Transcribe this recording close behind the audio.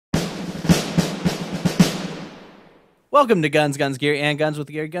Welcome to Guns, Gear, and Guns with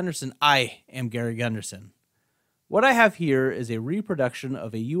Gary Gunderson. I am Gary Gunderson. What I have here is a reproduction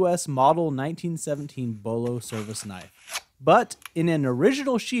of a U.S. Model 1917 Bolo service knife, but in an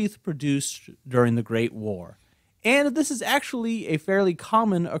original sheath produced during the Great War. And this is actually a fairly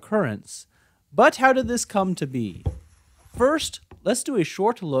common occurrence. But how did this come to be? First, let's do a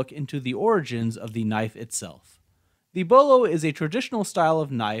short look into the origins of the knife itself. The Bolo is a traditional style of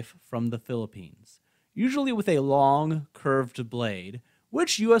knife from the Philippines, usually with a long, curved blade,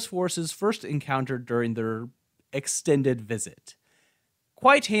 which U.S. forces first encountered during their extended visit.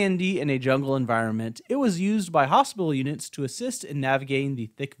 Quite handy in a jungle environment, it was used by hospital units to assist in navigating the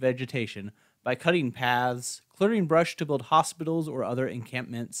thick vegetation by cutting paths, clearing brush to build hospitals or other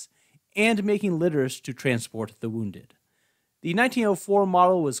encampments, and making litters to transport the wounded. The 1904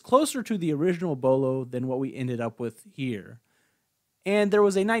 model was closer to the original Bolo than what we ended up with here. And there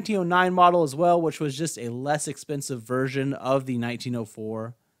was a 1909 model as well, which was just a less expensive version of the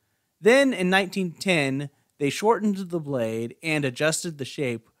 1904. Then in 1910, they shortened the blade and adjusted the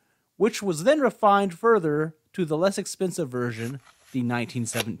shape, which was then refined further to the less expensive version, the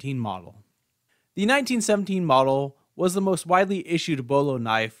 1917 model. The 1917 model was the most widely issued Bolo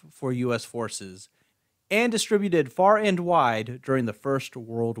knife for U.S. forces and distributed far and wide during the First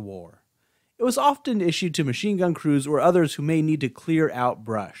World War. It was often issued to machine gun crews or others who may need to clear out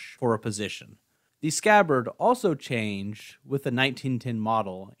brush for a position. The scabbard also changed with the 1910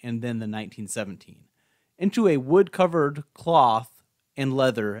 model and then the 1917 into a wood-covered cloth and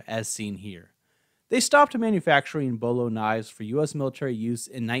leather as seen here. They stopped manufacturing Bolo knives for U.S. military use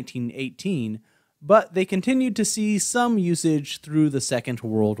in 1918, but they continued to see some usage through the Second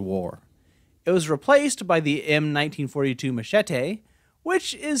World War. It was replaced by the M1942 machete,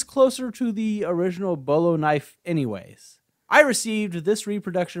 which is closer to the original Bolo knife anyways. I received this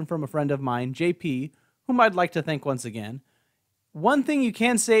reproduction from a friend of mine, JP, whom I'd like to thank once again. One thing you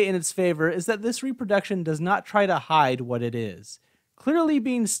can say in its favor is that this reproduction does not try to hide what it is, clearly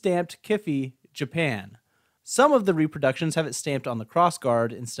being stamped Kiffe, Japan. Some of the reproductions have it stamped on the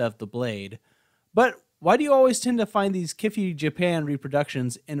crossguard instead of the blade, but why do you always tend to find these Kiffe, Japan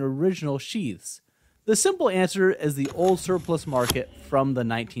reproductions in original sheaths? The simple answer is the old surplus market from the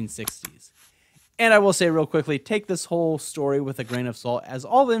 1960s. And I will say real quickly, take this whole story with a grain of salt, as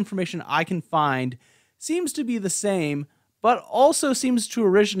all the information I can find seems to be the same, but also seems to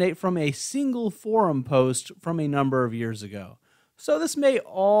originate from a single forum post from a number of years ago. So this may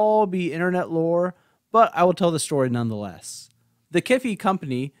all be internet lore, but I will tell the story nonetheless. The Kiffe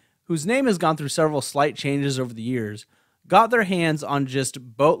company, whose name has gone through several slight changes over the years, got their hands on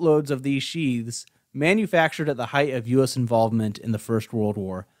just boatloads of these sheaths manufactured at the height of U.S. involvement in the First World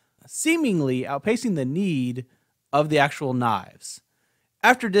War, seemingly outpacing the need of the actual knives.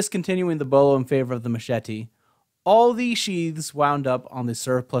 After discontinuing the Bolo in favor of the machete, all these sheaths wound up on the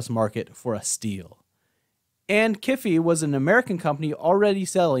surplus market for a steal. And Kiffe was an American company already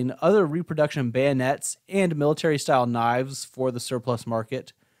selling other reproduction bayonets and military-style knives for the surplus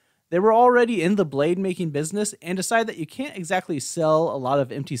market. They were already in the blade-making business and decided that you can't exactly sell a lot of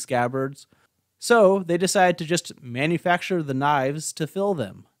empty scabbards, so they decided to just manufacture the knives to fill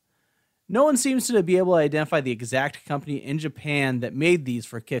them. No one seems to be able to identify the exact company in Japan that made these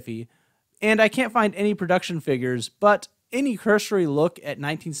for Kiffe, and I can't find any production figures, but any cursory look at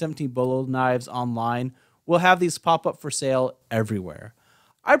 1917 Bolo knives online will have these pop up for sale everywhere.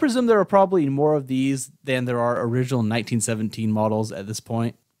 I presume there are probably more of these than there are original 1917 models at this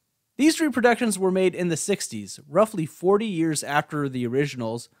point. These reproductions were made in the 60s, roughly 40 years after the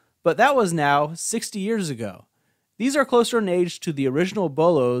originals, but that was now 60 years ago. These are closer in age to the original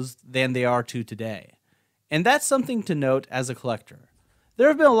Bolos than they are to today. And that's something to note as a collector. There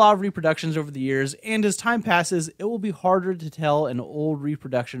have been a lot of reproductions over the years, and as time passes, it will be harder to tell an old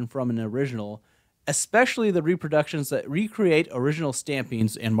reproduction from an original, especially the reproductions that recreate original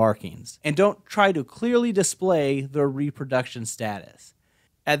stampings and markings, and don't try to clearly display their reproduction status.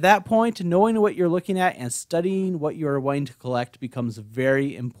 At that point, knowing what you're looking at and studying what you're wanting to collect becomes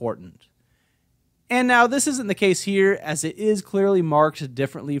very important. And now this isn't the case here, as it is clearly marked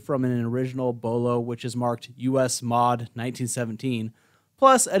differently from an original Bolo, which is marked US Mod 1917,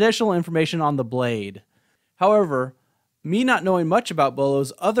 plus additional information on the blade. However, me not knowing much about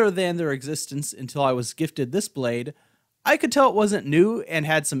Bolos other than their existence until I was gifted this blade, I could tell it wasn't new and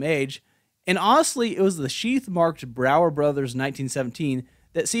had some age, and honestly it was the sheath marked Brower Brothers 1917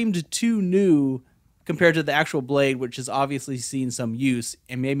 that seemed too new compared to the actual blade, which has obviously seen some use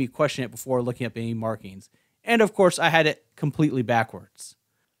and made me question it before looking up any markings. And of course, I had it completely backwards.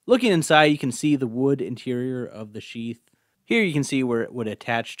 Looking inside, you can see the wood interior of the sheath. Here you can see where it would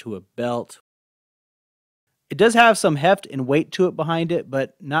attach to a belt. It does have some heft and weight to it behind it,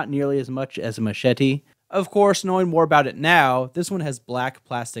 but not nearly as much as a machete. Of course, knowing more about it now, this one has black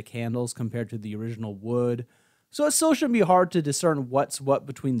plastic handles compared to the original wood, so it still shouldn't be hard to discern what's what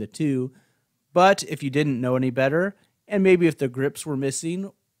between the two. But if you didn't know any better, and maybe if the grips were missing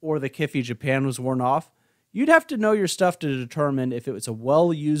or the Kiffe Japan was worn off, you'd have to know your stuff to determine if it was a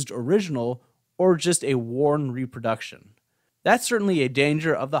well-used original or just a worn reproduction. That's certainly a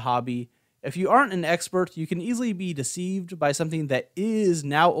danger of the hobby. If you aren't an expert, you can easily be deceived by something that is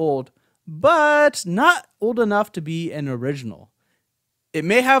now old, but not old enough to be an original. It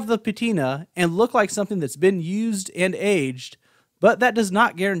may have the patina and look like something that's been used and aged, but that does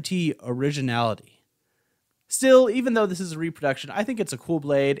not guarantee originality. Still, even though this is a reproduction, I think it's a cool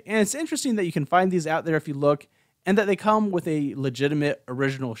blade, and it's interesting that you can find these out there if you look, and that they come with a legitimate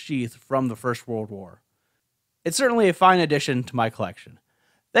original sheath from the First World War. It's certainly a fine addition to my collection.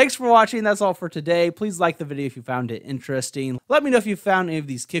 Thanks for watching. That's all for today. Please like the video if you found it interesting. Let me know if you found any of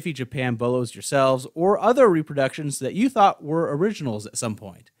these Kiffe Japan Bolos yourselves or other reproductions that you thought were originals at some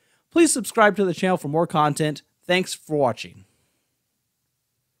point. Please subscribe to the channel for more content. Thanks for watching.